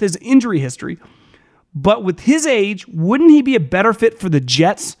 even with his injury history. But with his age, wouldn't he be a better fit for the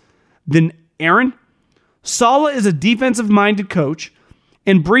Jets than Aaron? Saleh is a defensive-minded coach,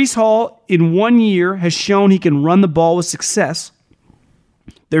 and Breece Hall in 1 year has shown he can run the ball with success.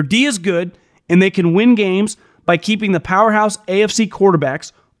 Their D is good, and they can win games by keeping the powerhouse AFC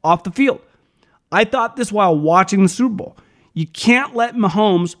quarterbacks off the field. I thought this while watching the Super Bowl. You can't let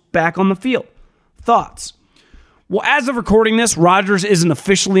Mahomes back on the field. Thoughts? Well, as of recording this, Rodgers isn't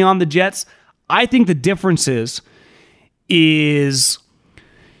officially on the Jets. I think the difference is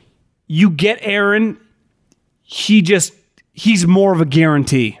you get Aaron, he's more of a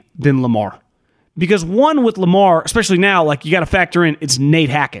guarantee than Lamar. Because one with Lamar, especially now, like you got to factor in, it's Nate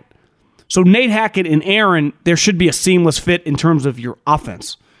Hackett. So Nate Hackett and Aaron, there should be a seamless fit in terms of your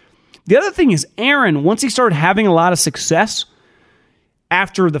offense. The other thing is Aaron, once he started having a lot of success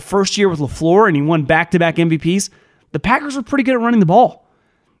after the first year with LaFleur and he won back-to-back MVPs, the Packers were pretty good at running the ball.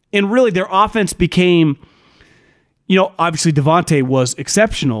 And really, their offense became, obviously Devontae was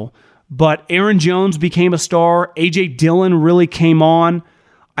exceptional, but Aaron Jones became a star. A.J. Dillon really came on.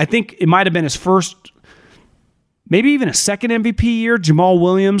 I think it might have been his first, maybe even a second MVP year. Jamal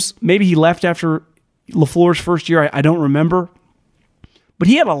Williams, maybe he left after LaFleur's first year. I don't remember. But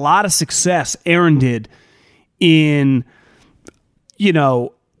he had a lot of success, Aaron did, in,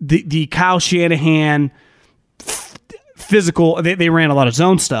 the Kyle Shanahan physical, they ran a lot of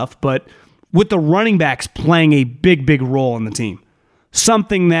zone stuff, but with the running backs playing a big, big role in the team.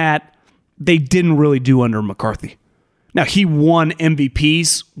 Something that they didn't really do under McCarthy. Now, he won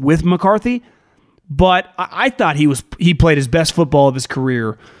MVPs with McCarthy, but I thought he played his best football of his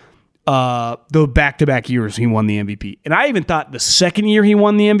career the back-to-back years he won the MVP. And I even thought the second year he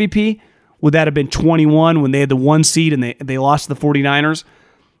won the MVP, would that have been 21 when they had the 1 seed and they lost to the 49ers?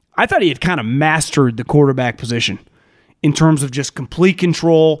 I thought he had kind of mastered the quarterback position in terms of just complete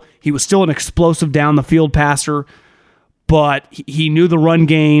control. He was still an explosive down-the-field passer, but he knew the run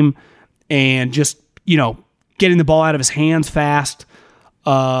game and just, getting the ball out of his hands fast.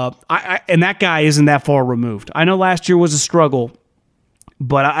 And that guy isn't that far removed. I know last year was a struggle,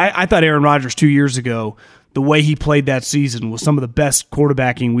 but I thought Aaron Rodgers 2 years ago, the way he played that season was some of the best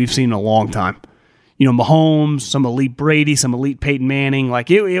quarterbacking we've seen in a long time. Mahomes, some elite Brady, some elite Peyton Manning. Like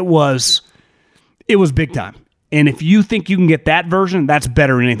it was big time. And if you think you can get that version, that's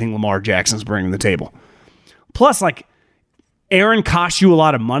better than anything Lamar Jackson's bringing to the table. Plus, Aaron cost you a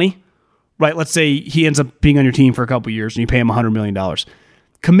lot of money. right? Let's say he ends up being on your team for a couple of years and you pay him $100 million.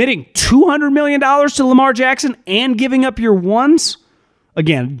 Committing $200 million to Lamar Jackson and giving up your ones,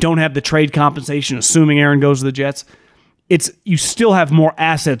 again, don't have the trade compensation, assuming Aaron goes to the Jets. You still have more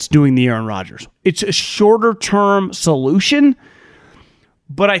assets doing the Aaron Rodgers. It's a shorter-term solution,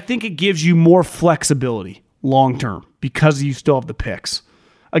 but I think it gives you more flexibility long-term because you still have the picks.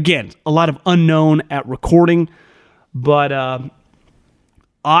 Again, a lot of unknown at recording, but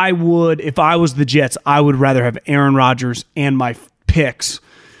I would, if I was the Jets, I would rather have Aaron Rodgers and my picks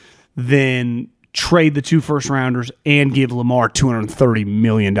than trade the 2 first-rounders and give Lamar $230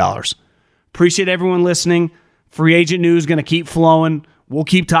 million. Appreciate everyone listening. Free agent news going to keep flowing. We'll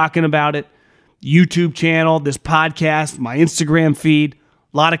keep talking about it. YouTube channel, this podcast, my Instagram feed.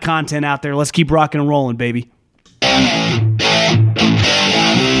 A lot of content out there. Let's keep rocking and rolling, baby.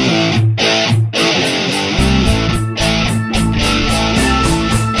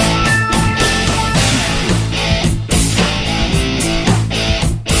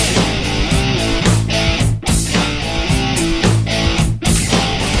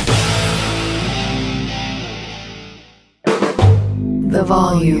 The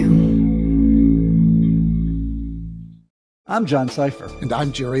volume. I'm John Cipher. And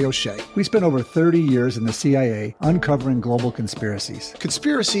I'm Jerry O'Shea. We spent over 30 years in the CIA uncovering global conspiracies.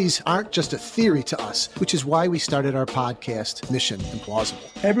 Conspiracies aren't just a theory to us, which is why we started our podcast, Mission Implausible.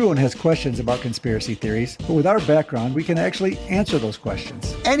 Everyone has questions about conspiracy theories, but with our background, we can actually answer those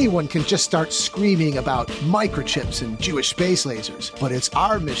questions. Anyone can just start screaming about microchips and Jewish space lasers, but it's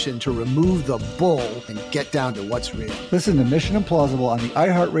our mission to remove the bull and get down to what's real. Listen to Mission Implausible on the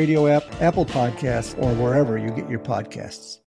iHeartRadio app, Apple Podcasts, or wherever you get your podcasts.